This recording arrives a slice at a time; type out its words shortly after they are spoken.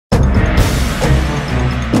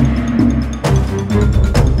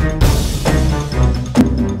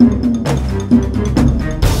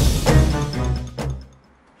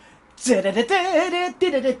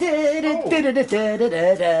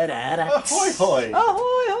Ahoy!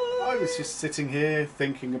 Ahoy! I was just sitting here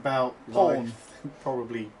thinking about Porn. life.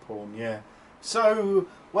 Probably porn, yeah. So,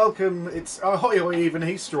 welcome. It's Ahoy Hoy Even,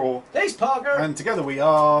 he's Straw. He's Parker. And together we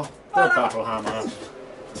are the Battle Hammer.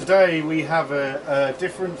 Today we have a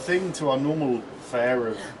different thing to our normal fare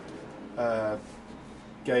of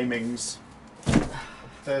gamings.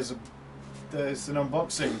 There's an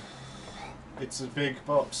unboxing. It's a big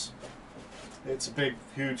box. It's a big,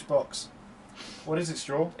 huge box. What is it,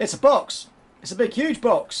 Straw? It's a box. It's a big, huge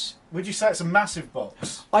box. Would you say it's a massive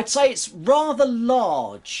box? I'd say it's rather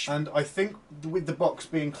large. And I think with the box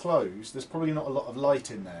being closed, there's probably not a lot of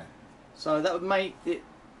light in there. So that would make it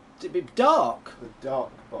a bit dark. The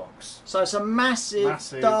dark box. So it's a massive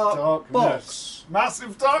dark box.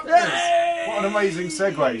 Massive darkness! Yay! What an amazing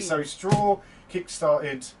segue. So Straw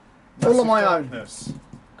kick-started All on my own. darkness.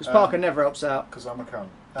 Because Parker never helps out. Because I'm a cunt.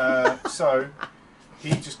 So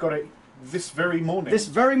he just got it this very morning. This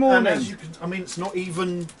very morning. And as you can, I mean, it's not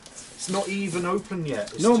even open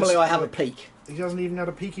yet. It's Normally just I have a like- peek. He hasn't even had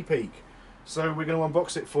a peeky peek. So we're going to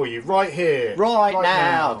unbox it for you right here. Right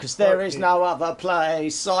now, because there Right is here. no other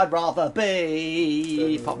place I'd rather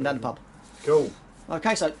be. Popping down the pub. Cool.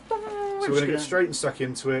 Okay, so So we're going to get straight and stuck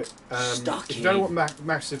into it. Stuck if you don't know in. what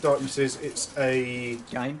Massive Darkness is, it's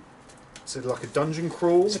game. like a dungeon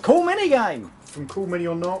crawl. It's a cool mini game. From Cool Mini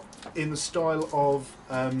or Not, in the style of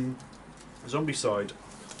Zombicide.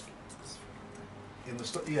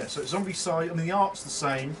 Yeah, so it's Zombicide. I mean, the art's the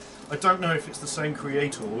same. I don't know if it's the same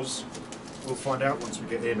creators. We'll find out once we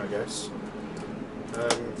get in, I guess.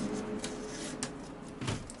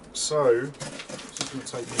 So, this is going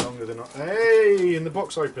to take me longer than I... Hey! And the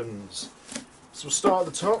box opens. So we'll start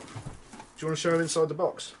at the top. Do you want to show them inside the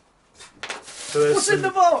box? So there's What's in some- the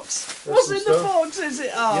box? there's What's some in stuff. the box? Is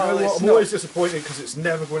it? Oh, You know what? it's I'm not. always disappointed because it's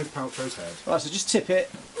never Gwyneth Paltrow's head. Right, so just tip it.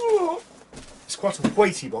 It's quite a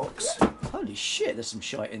weighty box. Holy shit! There's some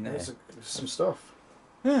shite in there. There's some stuff.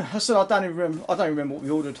 Yeah, I said I don't even remember what we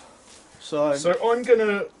ordered. So I'm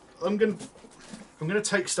gonna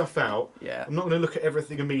take stuff out. yeah. I'm not gonna look at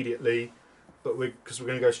everything immediately, but because we're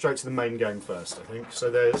gonna go straight to the main game first, I think. So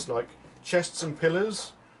there's like chests and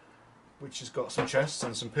pillars, which has got some chests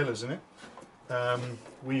and some pillars in it.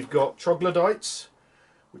 We've got troglodytes,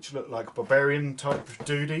 which look like barbarian type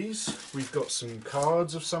duties. We've got some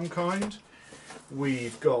cards of some kind.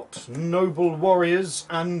 We've got noble warriors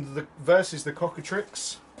and versus the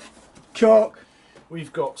cockatrix. Cock.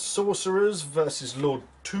 We've got sorcerers versus Lord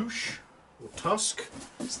Touche or Tusk.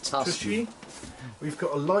 It's Tusky. Tushy. We've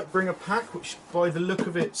got a Lightbringer pack, which by the look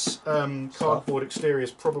of its cardboard exterior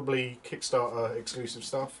is probably Kickstarter exclusive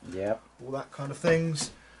stuff. Yeah. All that kind of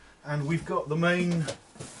things. And we've got the main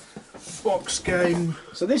box game.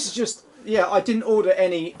 So this is just I didn't order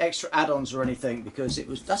any extra add-ons or anything because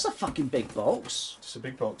that's a fucking big box. It's a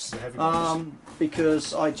big box, it's a heavy box.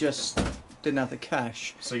 Because I just didn't have the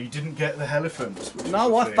cash. So you didn't get the elephant. which No,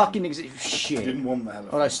 was I the thing. fucking You shit. didn't want the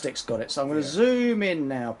elephant. Oh no, Stick's got it. So I'm going to Yeah. zoom in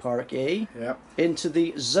now, Parky, Yep. into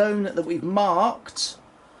the zone that we've marked,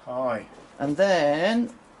 Hi. and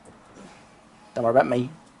then don't worry about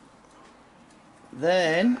me.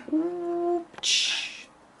 Then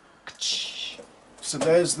So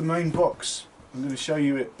there's the main box. I'm going to show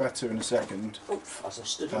you it better in a second. oof, as I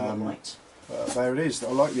stood on the light. There it is.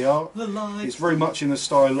 I like the art. The light. It's very much in the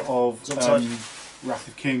style of Zombicide. Wrath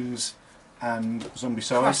of Kings and Christ,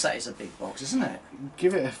 Zombicide. that is a big box, isn't it?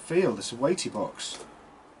 Give it a feel. It's a weighty box.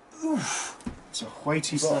 Oof. It's a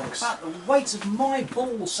weighty It's box. about the weight of my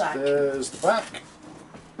ball sack. There's the back.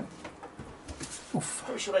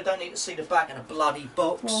 Pretty sure they don't need to see the back in a bloody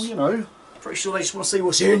box. Well, you know, Pretty sure they just want to see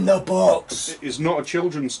what's in the box. it is not a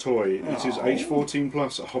children's toy. It is Oh. age 14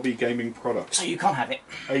 plus, a hobby gaming product. So you can't have it.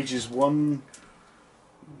 Ages 14.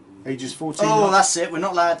 Oh, up. that's it. We're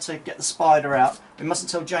not allowed to get the spider out. We mustn't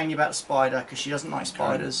tell Janie about the spider because she doesn't like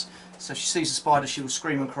spiders. So if she sees a spider, she'll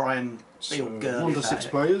scream and cry and be all girly 1 to about 6 it.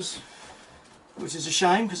 players. Which is a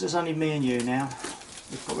shame because there's only me and you now.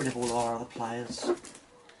 We've got rid of all our other players.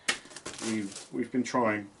 We've been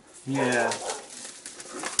trying. Yeah.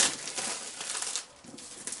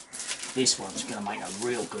 This one's going to make a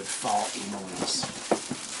real good farty noise.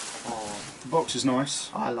 Oh, The box is nice.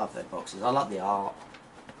 I love their boxes. I like the art.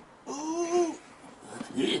 Ooh.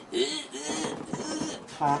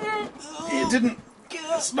 It didn't.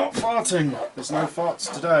 It's not farting. There's no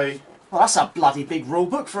farts today. Well, that's a bloody big rule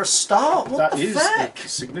book for a start. What That the is fuck? a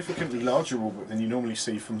significantly larger rulebook than you normally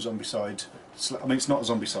see from Zombicide. I mean, it's not a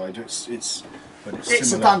Zombicide. But it's It's a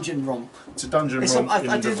similar. dungeon romp. It's a dungeon romp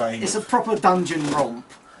in the vein. It's a proper dungeon romp.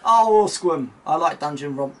 Oh, Squim. I like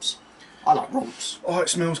dungeon romps. I like romps. Oh, it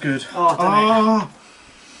smells good. Oh, damn it.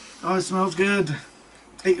 Oh, it smells good.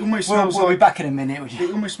 It almost We'll smells be like. back in a minute.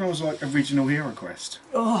 It almost smells like original Hero Quest.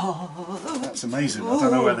 Oh, That's amazing. I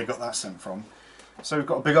don't know where they got that scent from. So we've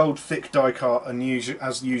got a big old thick die cut, and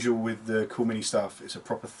as usual with the Cool Mini stuff, it's a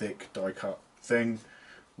proper thick die cut thing.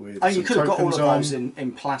 With oh, you some could have got all of tokens those on.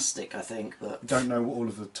 in plastic, I think, but Don't know what all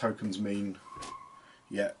of the tokens mean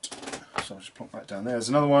yet, so I'll just plonk that down there. There's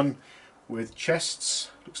another one with chests,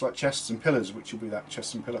 looks like chests and pillars, which will be that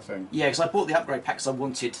chest and pillar thing. yeah, because I bought the upgrade pack because I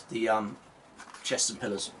wanted the chests and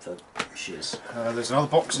pillars for shears. There's another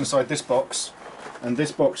box inside this box, and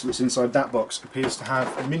this box that's inside that box appears to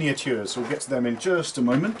have miniatures, so we'll get to them in just a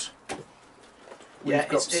moment. Yeah,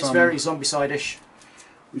 it's very zombicide-ish.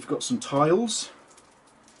 We've got some tiles.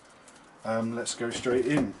 Let's go straight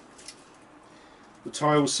in. The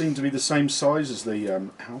tiles seem to be the same size as the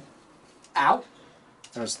Ow!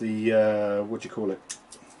 as the what do you call it?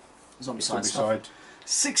 Zombicide stuff. Zombicide.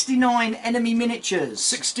 69 enemy miniatures.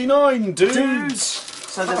 69 dudes.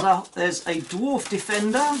 So there's a dwarf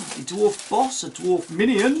defender, a dwarf boss, a dwarf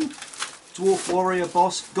minion, dwarf warrior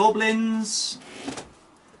boss, goblins,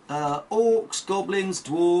 orcs, goblins,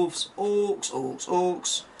 dwarves,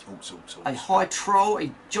 orcs, a high troll,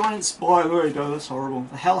 a giant spider, there you go, that's horrible,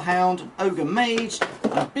 a hellhound, an ogre mage, an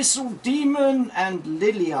abyssal demon, and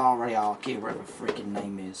Liliariarchy, whatever the freaking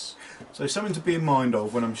name is. So something to be in mind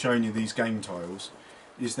of when I'm showing you these game tiles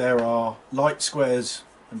is there are light squares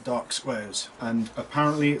and dark squares, and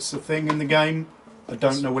apparently it's a thing in the game. I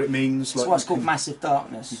don't know what it means. That's why it's called Massive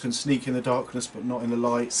Darkness. You can sneak in the darkness but not in the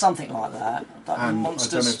light. Something like that. Like And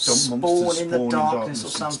monsters, I don't know if monsters spawn in the spawn in darkness or darkness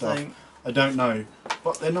and something. stuff. I don't know,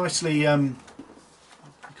 but they're nicely. They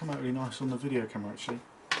come out really nice on the video camera actually.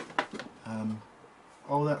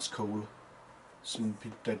 Oh, that's cool. Some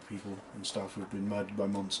dead people and stuff who've been murdered by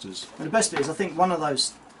monsters. And the best bit is, I think one of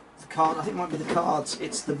those cards, I think it might be the cards.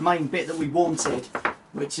 It's the main bit that we wanted,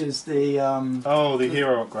 which is the. Oh, the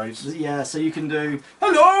hero upgrades. Yeah, so you can do.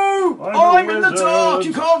 Hello, I'm in the wizard." dark.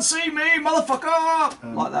 You can't see me,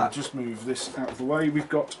 motherfucker. Like that. I'll just move this out of the way. We've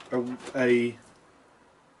got a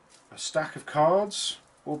stack of cards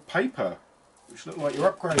or paper, which look like your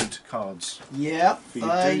upgrade cards. Yeah, your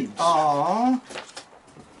they dudes. are.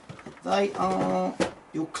 They are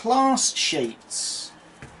your class sheets.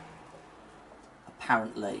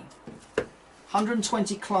 Apparently,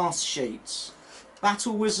 120 class sheets.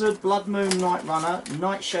 Battle Wizard, Blood Moon Night Runner,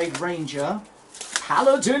 Nightshade Ranger,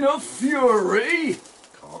 Paladin of Fury,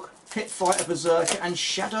 Pit Fighter Berserker, and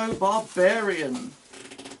Shadow Barbarian.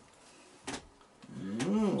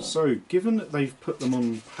 So, given that they've put them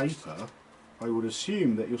on paper, I would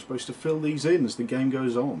assume that you're supposed to fill these in as the game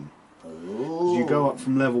goes on. Oh. You go up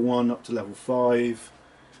from level 1 up to level 5,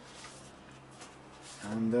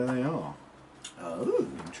 and there they are. Oh.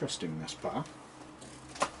 Interesting, this bar.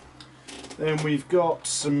 Then we've got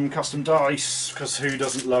some custom dice, because who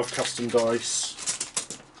doesn't love custom dice?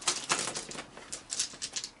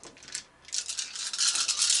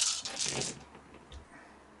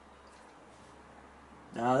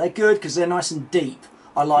 No, they're good because they're nice and deep.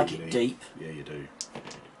 I like Really? it deep. Yeah, you do.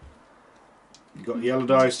 You've got yellow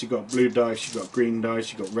dice, you've got blue dice, you've got green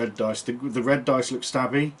dice, you've got red dice. The red dice look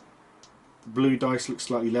stabby. The blue dice look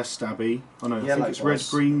slightly less stabby. Oh no, I Yellow think it's red, dice.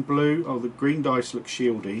 green, blue. Oh, the green dice look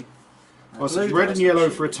shieldy. Oh, so blue it's red dice and yellow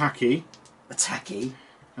look for attacky, Attacky,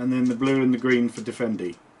 and then the blue and the green for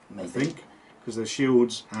defendy, maybe. I think. Because they're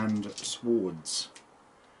shields and swords.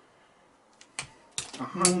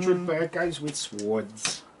 100 bad guys with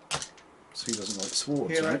swords. So who doesn't like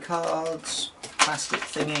swords, Hero right? cards, plastic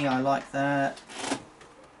thingy, I like that.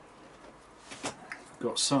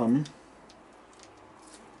 Got some.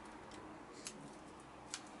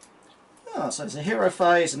 Oh, so it's a hero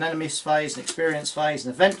phase, an enemies phase, an experience phase,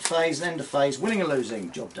 an event phase, an end of phase, winning or losing,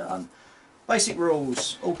 job done. Basic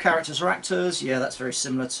rules, all characters are actors, yeah that's very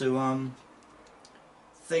similar to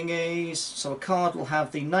thingies. So a card will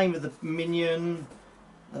have the name of the minion,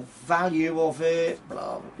 the value of it,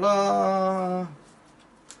 blah blah blah.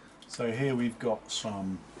 So here we've got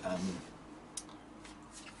some,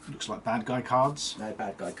 looks like bad guy cards No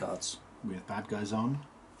bad guy cards. with bad guys on.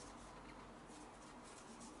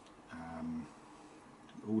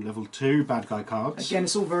 All level 2 bad guy cards. Again,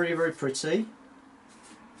 it's all very, very pretty.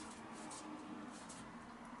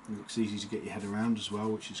 It looks easy to get your head around as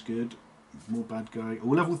well, which is good. More bad guy.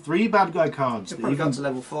 All level 3 bad guy cards. It's probably gone to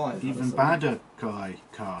level 5. Even badder guy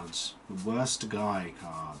cards. The worst guy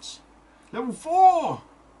cards. Level 4!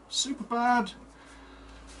 Super bad.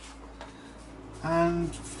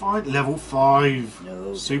 And level 5.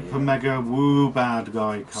 No, Super dear. mega woo bad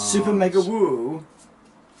guy cards. Super Mega Woo.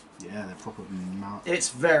 Yeah, Yeah, they're proper It's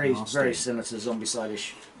very nasty. similar to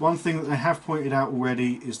Zombicide-ish. One thing that they have pointed out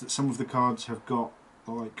already is that some of the cards have got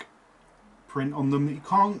like print on them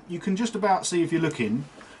that you can just about see if you're looking,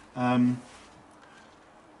 but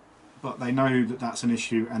they know that that's an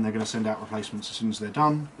issue and they're going to send out replacements as soon as they're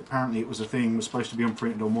done. Apparently it was a thing, was supposed to be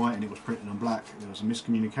printed on white and it was printed on black. There was a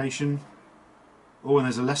miscommunication. Oh, and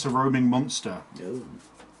there's a lesser roaming monster. Oh.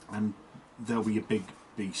 And there'll be your big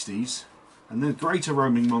beasties. And then greater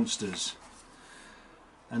roaming monsters.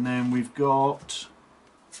 And then we've got...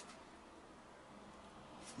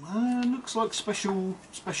 looks like special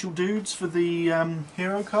dudes for the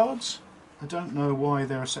hero cards. I don't know why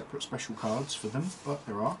there are separate special cards for them, but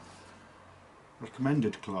there are.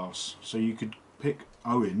 Recommended class. So you could pick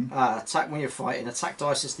Owen. Attack when you're fighting. Attack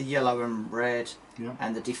dice is the yellow and red. Yeah.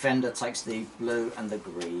 And the defender takes the blue and the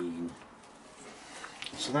green.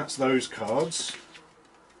 So that's those cards.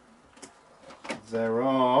 There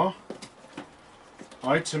are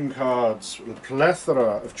item cards, a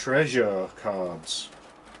plethora of treasure cards.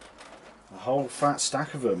 A whole fat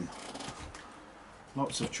stack of them.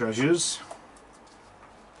 Lots of treasures.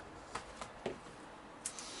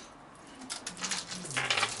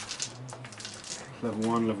 Level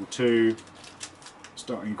 1, level 2,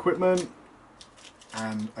 starting equipment.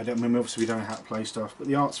 And I mean, obviously we don't know how to play stuff, but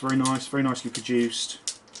the art's very nice, very nicely produced.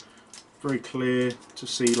 Very clear to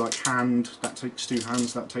see, like hand, that takes 2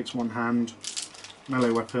 hands, that takes 1 hand.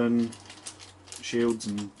 Melee weapon, shields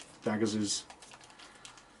and daggers.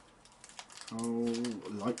 Oh,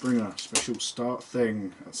 Lightbringer, special start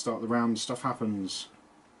thing. At the start of the round, stuff happens.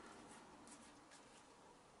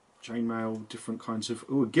 Chainmail, different kinds of...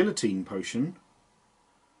 Oh, a guillotine potion.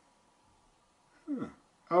 Huh.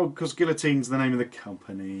 Oh, because guillotine's the name of the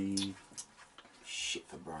company. Shit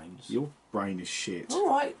for brains. Your brain is shit.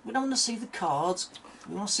 Alright, we don't want to see the cards.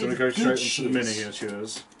 We want to see Do you the want to go good straight onto the shits.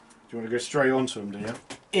 miniatures? Do you want to go straight onto them, do you?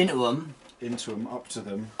 Into them. Into them, up to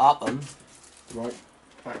them. Up them. Right,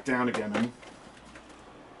 back down again then.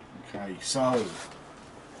 Okay, so...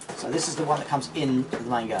 So this is the one that comes in the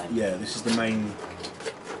main game. Yeah, this is the main...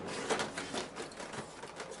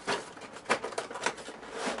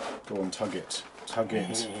 Go on, tug it. Tug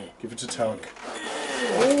it. Give it a tug.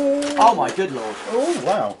 Oh my good lord. Oh,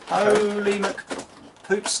 wow. Holy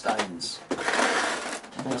poop stains.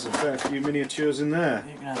 There's a fair few miniatures in there.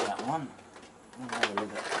 You can have that one. I'll have a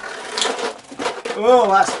look at- Oh,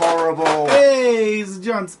 that's horrible. Hey, it's a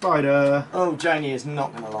giant spider. Oh, Janie is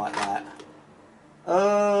not going to like that.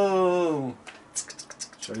 Oh.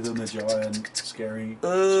 Show them the giant, scary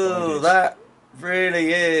Oh, spiders. that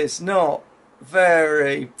really is not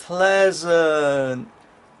very pleasant.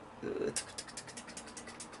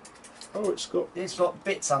 Oh, it's got It's got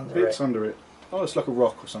bits under bits it. under it. Oh, it's like a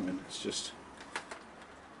rock or something. It's just...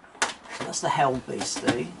 That's the Hell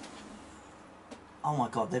Beastie. Oh my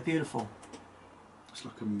god, they're beautiful. It's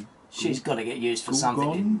like a... She's got to get used for something.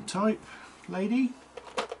 Gorgon type lady.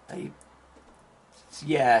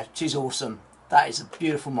 Yeah, she's awesome. That is a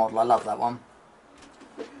beautiful model. I love that one.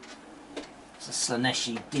 It's a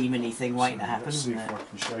Slaneshi demon-y thing waiting to happen, Let's see isn't if it? I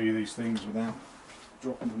can show you these things without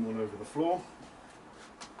dropping them all over the floor.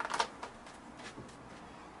 I'll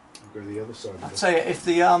go to the other side. I'll tell you, if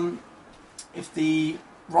the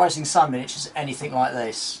Rising Sun miniatures are anything like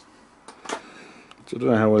this, So I don't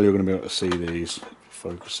know how well you're going to be able to see these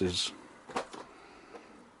focuses.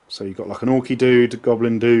 So you've got like an orky dude, a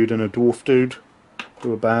goblin dude, and a dwarf dude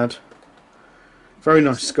who are bad. Very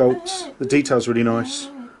nice sculpts. The detail's really nice.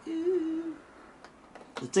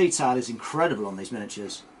 the detail is incredible on these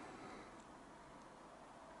miniatures.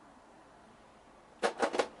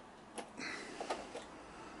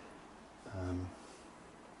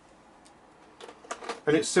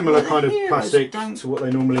 And it's similar Well, the kind of heroes plastic don't- to what they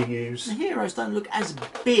normally use. The heroes don't look as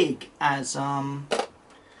big as their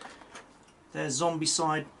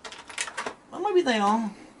Zombicide. Well, maybe they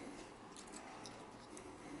are.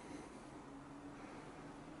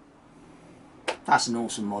 That's an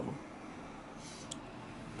awesome model.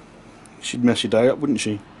 She'd mess your day up, wouldn't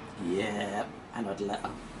she? Yeah, and I'd let her.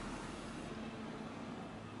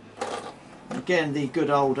 Again, the good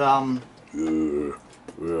old I'll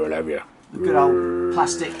have you. good old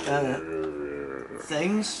plastic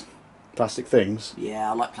things. Plastic things.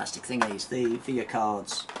 Yeah, I like plastic thingies. For your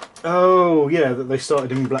cards. Oh, yeah, that they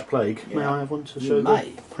started in Black Plague. May Yeah. I have one to You show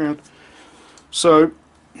may. the crowd? So,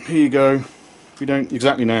 here you go. We don't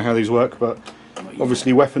exactly know how these work, but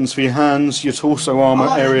obviously weapons for your hands, your torso armour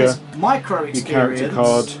area, Micro your character experience.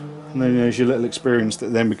 card, and then there's your little experience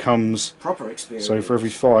that then becomes... Proper experience. So for every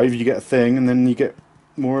 5 you get a thing, and then you get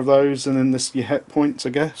more of those, and then this your hit points, I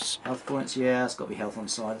guess. Health points, yeah, it's got to be health on the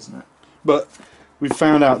side, isn't it? But we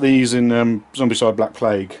found out these in Zombicide Black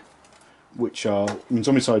Plague, which are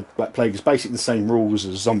Zombicide Black Plague is basically the same rules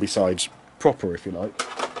as Zombicide's proper, if you like.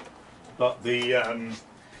 But the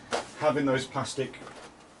having those plastic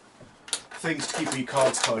things to keep your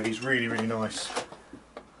cards tidy is really, really nice.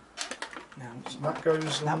 Now, So that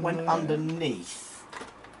goes. that on went there. underneath.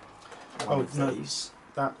 Oh no, These.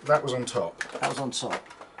 that was on top. That was on top.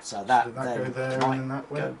 So Did that that then go there might and then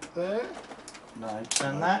that went there? No,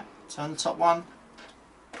 turn that. Turn the top one.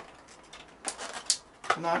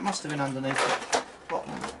 No, it must have been underneath the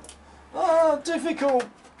bottom. Oh, difficult.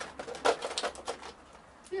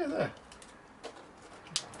 Yeah, there.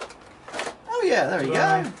 Oh yeah, there you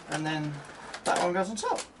Right. go. And then that one goes on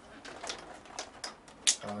top.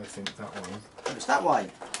 I think that one It's that way.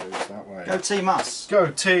 goes that way. Go Team Us.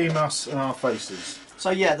 Go team us and our faces. So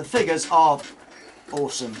yeah, the figures are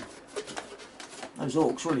awesome. Those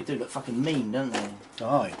orcs really do look fucking mean, don't they?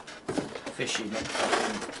 Aye. Fishy, not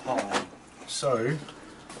fucking pie. So,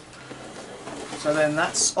 So then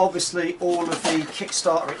that's obviously all of the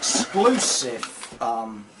Kickstarter exclusive.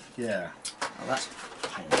 yeah. Oh, that's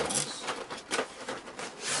painless.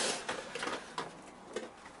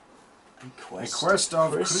 A quest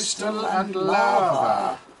of crystal and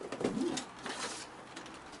lava.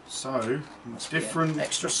 So, Must be different an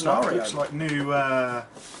extra stuff. scenario. Looks like new, what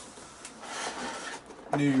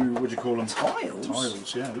do you call them? Tiles?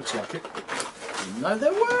 Tiles, yeah, looks like it. Didn't know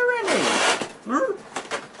there were any.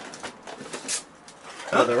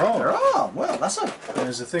 Oh, there are. There are. Well, that's a.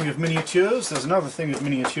 There's a thing of miniatures, there's another thing of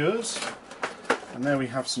miniatures. And there we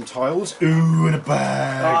have some tiles. Ooh, and a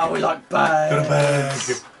bag. Oh, we like bags. Got a bag.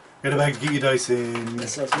 Got a bag to get your dice in. It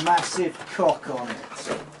says massive cock on it.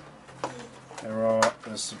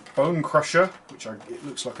 There's a Bone Crusher, which it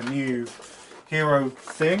looks like a new hero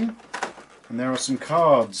thing. And there are some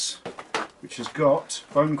cards, which has got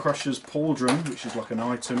Bone Crusher's Pauldron, which is like an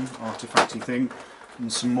item, artifacty thing,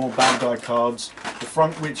 and some more bad guy cards. The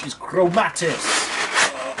front, which is Chromatis,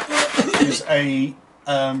 is a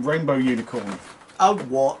rainbow unicorn. A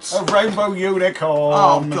what? A rainbow unicorn!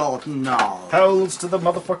 Oh god, no. Hells to the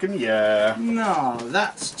motherfucking yeah! No,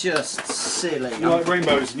 that's just silly. You like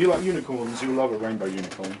rainbows, you like unicorns, you'll love a rainbow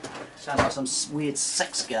unicorn. Sounds like some weird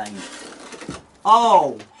sex game.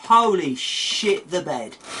 Oh, holy shit, the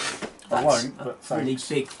bed. I That's won't, but a really thanks.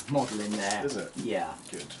 big model in there. Is it? Yeah.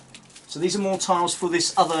 Good. So these are more tiles for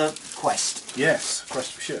this other quest. Yes,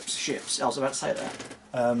 Quest for Ships. Ships. I was about to say that.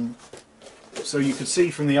 So you can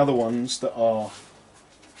see from the other ones that are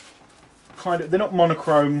they're not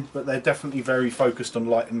monochrome, but they're definitely very focused on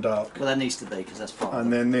light and dark. Well, there needs to be, because that's part of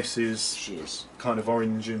And the then this is shiz. kind of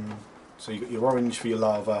orange, and so you've got your orange for your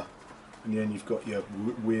lava, and then you've got your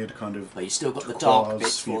weird kind of But you still got the dark turquoise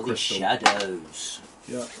bits for your for the crystal. shadows.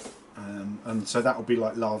 Yeah, and so that will be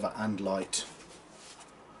like lava and light.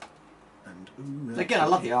 And ooh, Again, I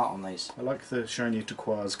love the art on these. I like the shiny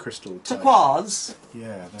turquoise crystal. type. Turquoise.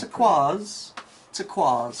 Yeah, they're Turquoise.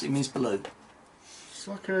 Turquoise. It means blue. cool. It's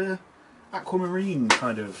like a aquamarine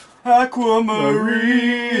kind of.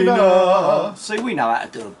 Aquamarina. See, we know how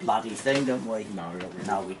to do a bloody thing, don't we? No, not really.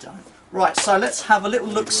 No, we don't. Right, so let's have a little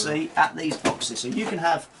look-see at these boxes. So you can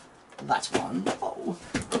have that one.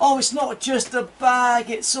 Oh, it's not just a bag,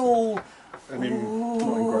 it's all I mean,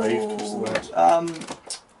 not engraved, what's the word?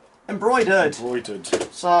 embroidered. Embroidered.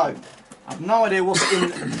 So, I have no idea what's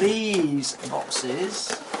in these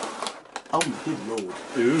boxes. Oh, my good lord.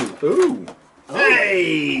 Ooh. Ooh.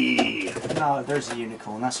 Hey! No, there's a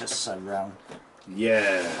unicorn, that's just so round.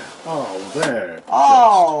 Yeah. Oh, there.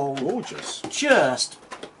 Oh! Just gorgeous. Just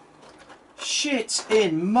shit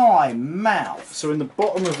in my mouth. So in the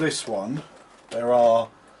bottom of this one, there are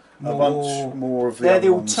a bunch more of the They're other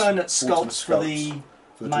the ones. alternate sculpts for the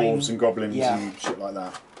main... dwarves and goblins yeah. and shit like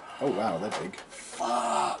that. Oh wow, they're big.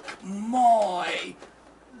 Fuck my...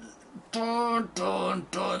 Dun, dun,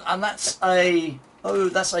 dun. And that's a... Oh,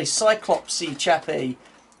 that's a Cyclopsy chappy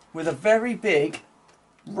with a very big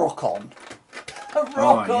rock on. A rock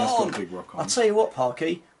Right, he's got on! a big rock on. I'll tell you what,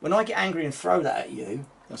 Parky, when I get angry and throw that at you,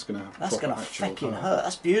 That's gonna that's proper going to actual fucking hurt. hurt.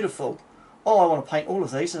 That's beautiful. Oh, I want to paint all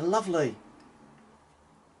of these. They're lovely.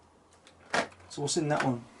 So what's in that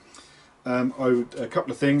one? A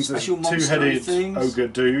couple of things. There's a Special monster two-headed things. ogre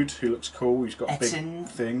dude who looks cool. He's got a Etin. big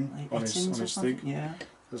thing on his Ettins or something? thing. Yeah.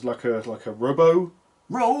 There's like a robo,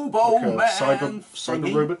 Robo like a Man cyber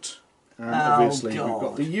thingy. robot. And Oh, obviously we've God.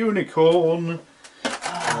 got the unicorn.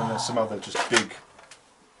 And then there's some other just big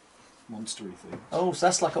monstery things. Oh, so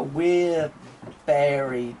that's like a weird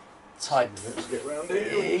berry type. Let's get round here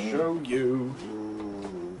thing. and show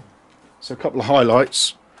you. So a couple of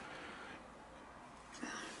highlights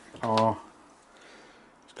are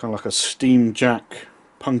a kind of like a steam jack,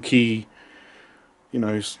 punky, you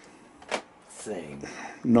know, Thing.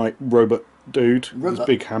 knight robot dude with his Robot.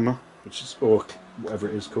 big hammer, which is, or whatever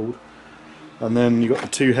it is called. And then you got the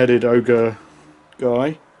two-headed ogre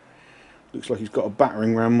guy. Looks like he's got a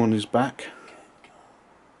battering ram on his back.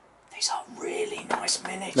 These are really nice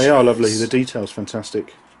miniatures. They are lovely. The detail's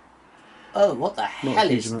fantastic. Oh, what the Not a hell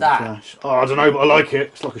huge is amount of that? flash. Oh, I don't know, but I like it.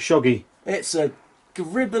 It's like a shoggy. It's a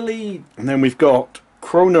gribbly. And then we've got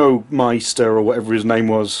Chronomeister, or whatever his name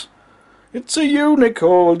was. It's a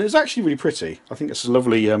unicorn. It's actually really pretty. I think it's a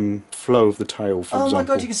lovely flow of the tail, for Oh example. my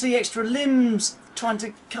god, you can see extra limbs trying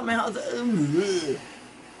to come out of the...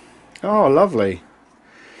 Oh, lovely.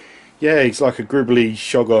 Yeah, he's like a gribbly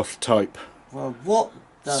Shoggoth type. Well, what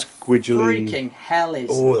the Squidgely. freaking hell is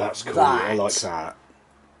Oh, that's cool. that? I like that.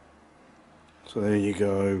 So there you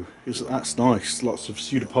go. That's nice. Lots of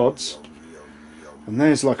pseudopods. And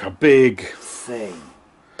there's like a big Thing.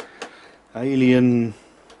 alien.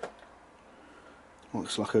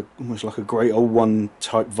 Looks like almost like a Great Old One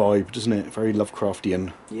type vibe, doesn't it? Very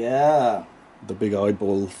Lovecraftian. Yeah. The big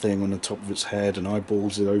eyeball thing on the top of its head and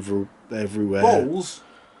eyeballs over everywhere. Balls?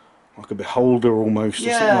 Like a beholder almost,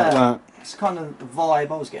 or something like that. It's kind of the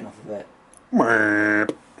vibe I was getting off of it.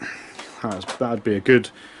 That'd be a good.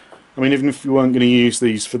 I mean, even if you weren't going to use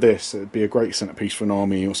these for this, it'd be a great centerpiece for an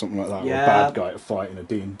army or something like that, Yeah. or a bad guy to fight in a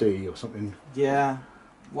D&D or something. Yeah.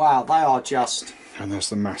 Wow, they are just... And there's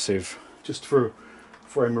the massive, just for a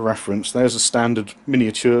frame of reference, there's a standard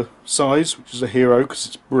miniature size, which is a hero because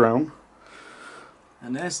it's brown,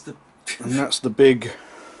 And there's the... and that's the big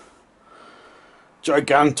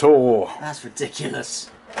Gigantor. That's ridiculous.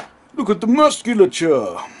 Look at the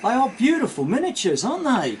musculature. They are beautiful miniatures, aren't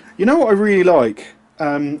they? You know what I really like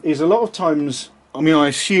is a lot of times. I mean, I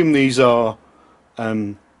assume these are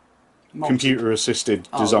computer-assisted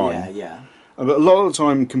design. Oh, yeah. But a lot of the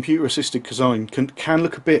time, computer-assisted design can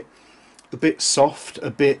look a bit soft,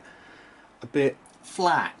 a bit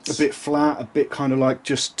Flat. flat, a bit kind of like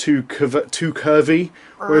just too curvy.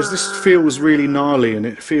 Whereas this feels really gnarly, and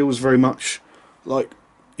it feels very much like,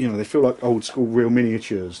 you know, they feel like old school real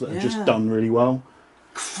miniatures that are just Yeah. done really well.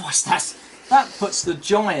 Christ, that puts the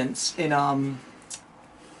giants in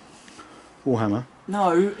Warhammer.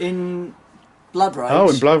 no, in Blood Rage. Oh,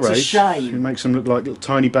 in Blood Rage, It's a shame. it makes them look like little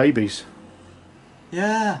tiny babies.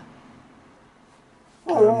 Yeah.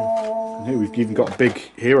 And here we've even got a big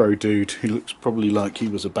hero dude who looks probably like he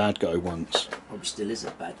was a bad guy once. Probably still is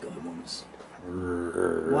a bad guy once.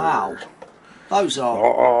 Wow. Those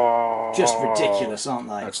are just ridiculous, aren't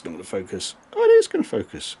they? That's not going to focus. Oh, it is going to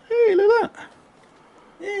focus. Hey, look at that.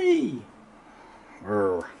 Hey.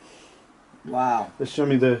 Wow. Let's show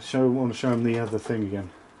me the show. I want to show him the other thing again.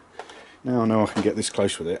 Now I know I can get this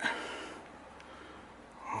close with it.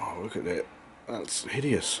 Oh, look at it. That's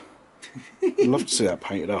hideous. I'd love to see that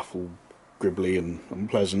painted up all gribbly and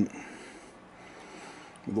unpleasant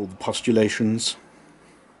with all the postulations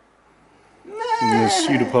and the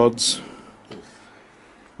pseudopods.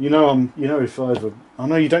 You know, if I ever, I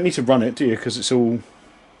know you don't need to run it, do you? Because it's all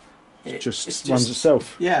It's just runs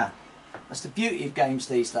itself. Yeah. That's the beauty of games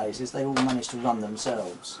these days, is they all manage to run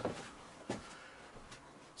themselves.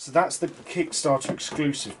 So that's the Kickstarter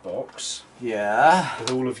exclusive box Yeah. with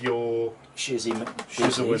all of your Shizzy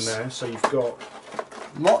shizzle in there. So you've got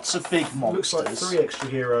Lots of big monsters. looks like 3 extra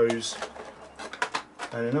heroes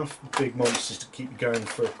and enough big monsters to keep you going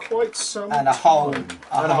for quite some And a whole- time.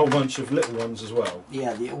 a And a whole- whole bunch of little ones as well.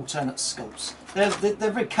 Yeah, the alternate sculpts. They're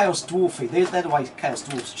very Chaos Dwarfy. They're the way Chaos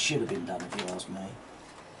Dwarfs should have been done, if you ask me.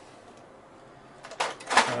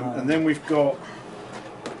 And then we've got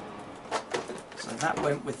So that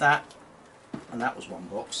went with that, and that was one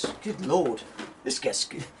box. Good lord, this just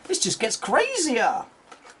gets crazier.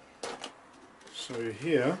 so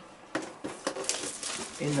here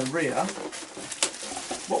In the rear,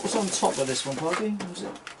 what was on top of this one, Puggy? Was it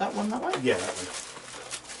that one that way? yeah, that one.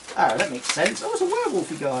 Oh, that makes sense. Oh, it's a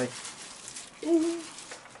werewolfy guy.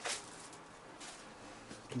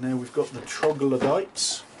 And now we've got the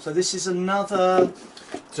troglodytes. So this is another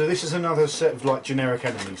So this is another set of like generic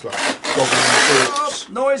enemies, like goblins, orcs.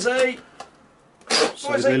 noisy.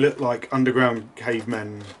 So they look like underground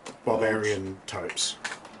cavemen, barbarian types.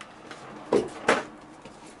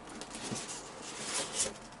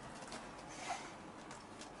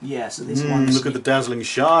 Yeah, so this one's. Look at the dazzling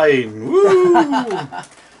shine. Woo!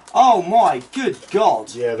 Oh my good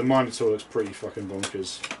god! Yeah, the Minotaur looks pretty fucking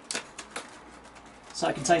bonkers. So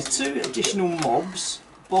it contains 2 additional mobs,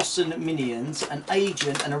 boss and minions, an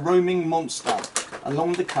agent, and a roaming monster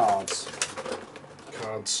along the cards.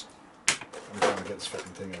 Cards. I'm trying to get this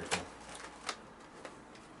fucking thing open.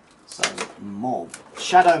 So mob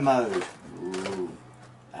shadow mode. Ooh.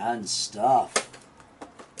 And stuff.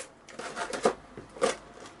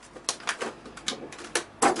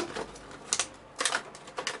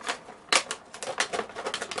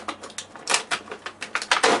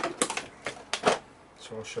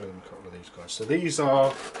 So I'll show them a couple of these guys. So these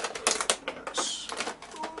are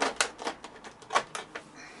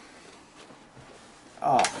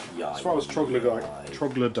Yeah. as far as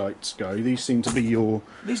troglodytes go, these seem to be your...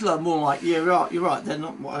 These look more like, yeah, you're right, they're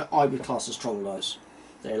not what I would class as troglodytes.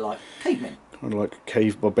 They're like cavemen. kind of like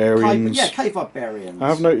cave barbarians. Cave barbarians. I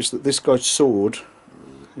have noticed that this guy's sword,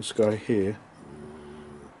 this guy here,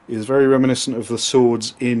 is very reminiscent of the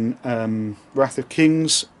swords in Wrath of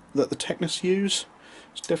Kings that the Technus use.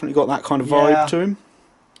 It's definitely got that kind of vibe to him.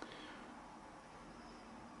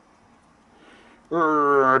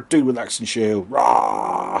 Dude with axe and shield.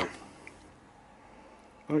 Rah!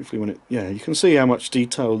 Hopefully when it... Yeah, you can see how much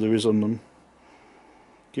detail there is on them.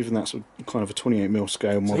 Given that's a kind of a 28mm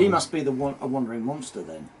scale model. So he must be a wandering monster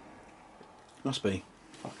then. Must be.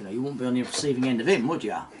 Fucking hell, you wouldn't be on the receiving end of him, would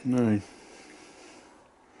you? No.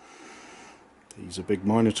 He's a big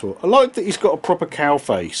Minotaur. I like that he's got a proper cow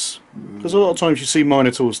face. Because a lot of times you see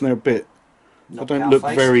Minotaurs and they're a bit... Not they don't cow look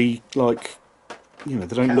face. very, like... You know,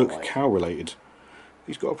 they don't look Cow-like. cow related.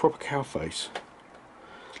 He's got a proper cow face.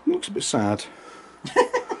 Looks a bit sad.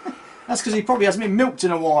 That's because he probably hasn't been milked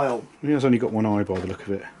in a while. He has only got one eye by the look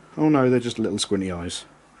of it. Oh no, they're just little squinty eyes.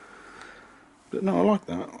 But no, I like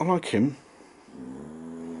that. I like him.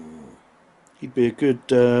 He'd be a good,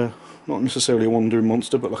 not necessarily a wandering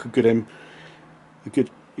monster, but like a good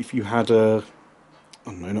if you had a,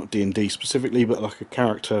 I don't know, not D&D specifically, but like a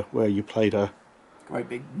character where you played a Great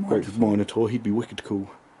big Minotaur, he'd be wicked cool.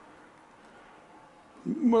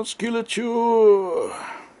 Musculature!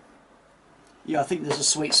 Yeah, I think there's a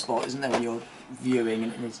sweet spot, isn't there, when you're viewing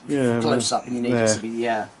and it's Yeah, close up and you need there. it to be,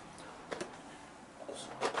 yeah.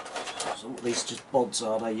 So what these just bods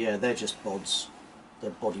are they? Yeah, they're just bods.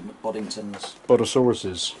 They're Boddingtons.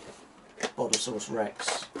 Bodosauruses. Bodosaurus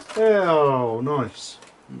Rex. Oh, nice.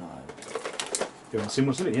 No, You haven't seen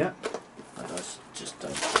what's in it yet? I just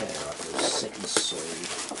don't care. I feel sick and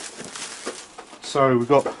soiled. So we've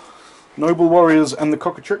got Noble Warriors and the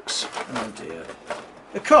Cockatrix. Oh dear.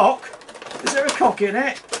 A cock? Is there a cock in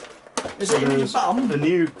it? Is it in your bum?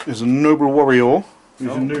 There's a Noble Warrior,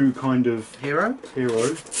 who's a new kind of Hero?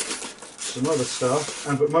 hero. Some other stuff,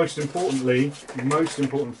 but most importantly, the most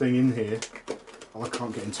important thing in here, I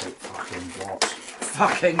can't get into it. Fucking what?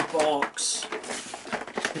 Fucking box.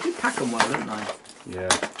 They do pack them well, don't they? Yeah,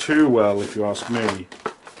 too well if you ask me.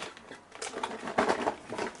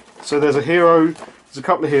 So there's a hero, there's a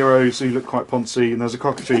couple of heroes who look quite poncy, and there's a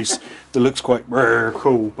cockatrice that looks quite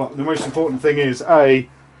cool. But the most important thing is a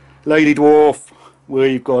lady dwarf.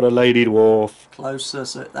 We've got a lady dwarf. Closer,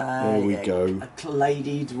 so There we go. A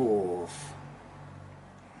lady dwarf.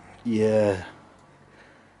 Yeah.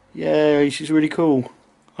 Yeah, she's really cool.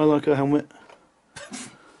 I like her helmet.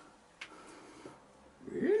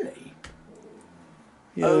 Really?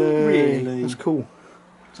 Yeah, Oh, really? that's cool.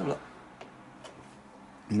 Let's have a look.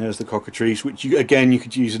 And there's the cockatrice, which you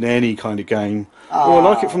could use in any kind of game. Oh, I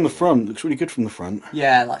like it from the front. Looks really good from the front.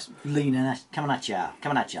 Yeah, like leaning, coming at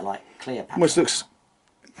you, like Cleopatra. Almost looks,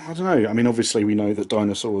 I don't know. I mean, obviously we know that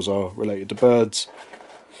dinosaurs are related to birds,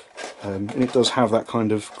 and it does have that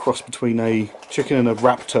kind of cross between a chicken and a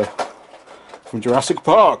raptor from Jurassic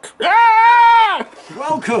Park. Ah!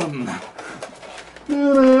 Welcome.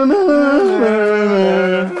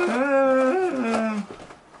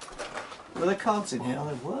 Were there cards in here? Oh,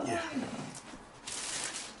 there were. Yeah.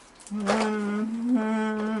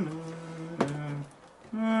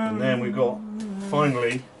 And then we've got,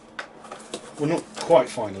 finally, well, not quite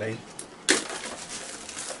finally,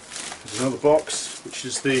 there's another box, which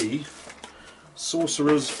is the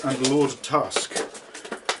Sorcerers and Lord Tusk,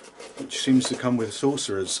 which seems to come with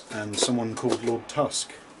sorcerers and someone called Lord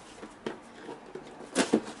Tusk.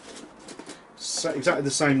 So exactly the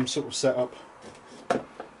same sort of setup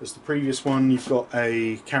as the previous one. You've got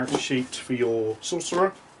a character sheet for your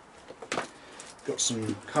sorcerer. Got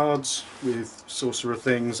some cards with sorcerer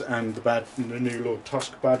things and the new Lord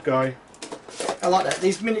Tusk bad guy. I like that.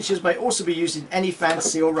 These miniatures may also be used in any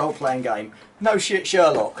fantasy or role-playing game. No shit,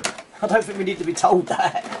 Sherlock. I don't think we need to be told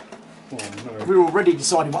that. Oh no. We're already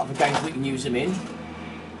deciding what other games we can use them in.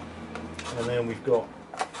 And then we've got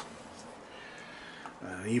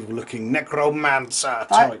an evil looking necromancer That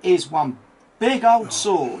type. is one big old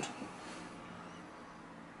sword.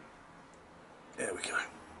 There we go.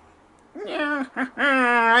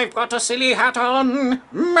 I've got a silly hat on.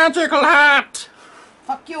 Magical hat.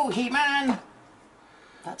 Fuck you, He-Man.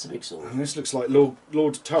 That's a big sword. And this looks like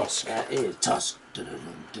Lord Tusk. That is Tusk. Dun, dun,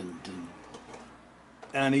 dun, dun.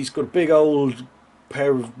 And he's got a big old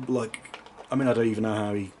pair of, like, I mean, I don't even know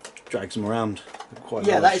how he drags them around. They're quite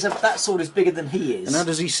Yeah, large. that sword is bigger than he is. And how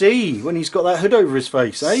does he see when he's got that hood over his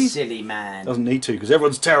face, eh? Silly man. Doesn't need to, because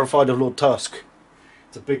everyone's terrified of Lord Tusk.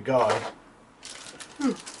 It's a big guy.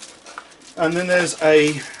 And then there's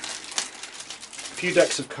a few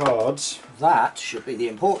decks of cards. That should be the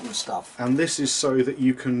important stuff. And this is so that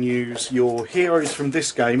you can use your heroes from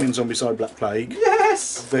this game in Zombicide Black Plague.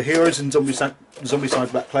 Yes! The heroes in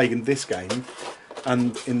Zombicide Black Plague in this game.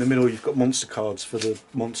 And in the middle you've got monster cards for the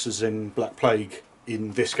monsters in Black Plague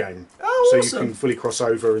in this game. Oh, so awesome. you can fully cross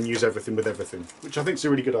over and use everything with everything, which I think is a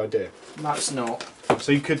really good idea. No, it's not.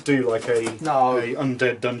 So you could do like a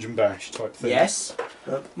undead dungeon bash type thing. Yes,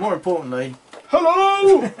 but more importantly...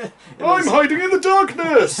 Hello! I'm hiding in the That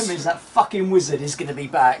darkness! means that fucking wizard is going to be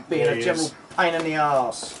back, being Yeah, a he general is. pain in the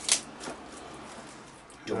arse.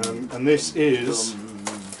 And this is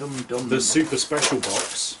Dum, the super special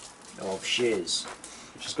box, of shiz.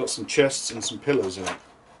 which has got some chests and some pillars in it.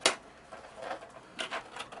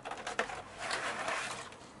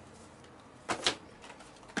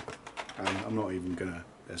 And I'm not even gonna.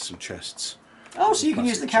 There's some chests. Oh, so you can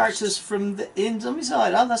use the Plastic characters from the in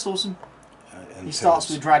Zombicide. Oh, that's awesome. And He starts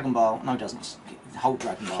pillars. with Dragon Ball. No, he doesn't. He's the whole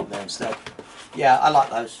Dragon Ball there instead. Yeah, I like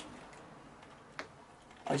those.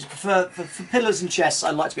 I just prefer for pillars and chests.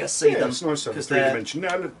 I like to be able to see Yeah, them. it's nice to have 'cause three they're-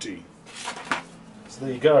 dimensionality. So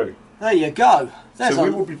there you go. There you go. There's So we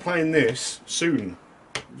a, will be playing this soon.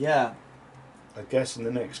 yeah. I guess in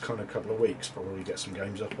the next kind of couple of weeks, probably get some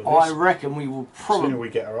games up of this. I reckon we will The sooner probably. we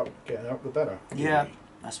get her up, the better. Yeah,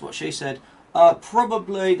 that's what she said.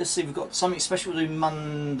 Probably. Let's see. We've got something special to do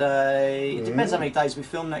Monday. It depends how many days we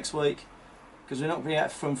film next week, because we're not going to be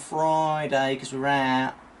out from Friday because we're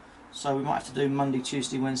out. So we might have to do Monday,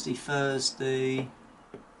 Tuesday, Wednesday, Thursday.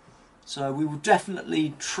 So we will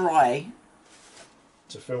definitely try.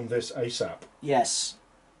 To film this ASAP. Yes,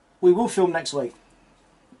 we will film next week.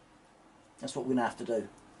 That's what we're going to have to do.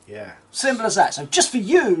 Yeah. Simple as that. So just for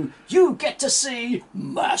you, you get to see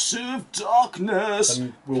Massive Darkness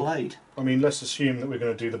And we'll- played. I mean, let's assume that we're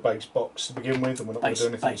going to do the base box to begin with, and we're not going to do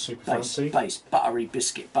anything super fancy. base, buttery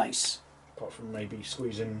biscuit base. Apart from maybe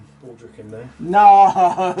squeezing Aldrich in there,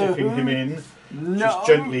 No, dipping him in, no.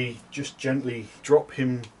 just gently drop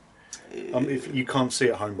him. If you can't see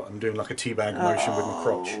at home, but I'm doing like a teabag motion with my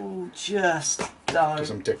crotch Oh, just because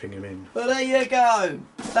don't. I'm dipping him in. But there you go.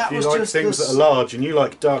 That If you was like just things the that are large and you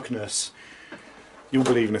like darkness, you'll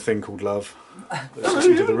believe in a thing called love. Let's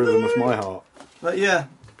listen to the rhythm of my heart. But yeah,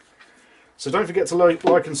 So don't forget to like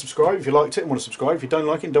and subscribe if you liked it and want to subscribe. If you don't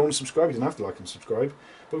like it and don't want to subscribe, you don't have to like and subscribe.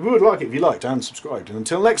 But we would like it if you liked and subscribed. And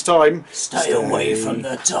until next time, stay away from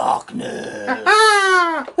the darkness.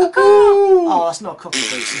 Oh, that's not cocky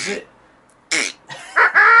boots, is it?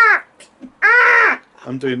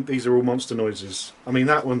 I'm doing. These are all monster noises. I mean,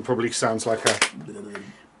 that one probably sounds like a.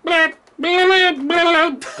 And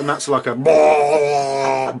that's like a.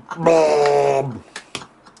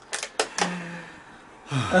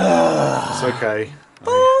 It's okay.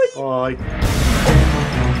 Bye. Bye.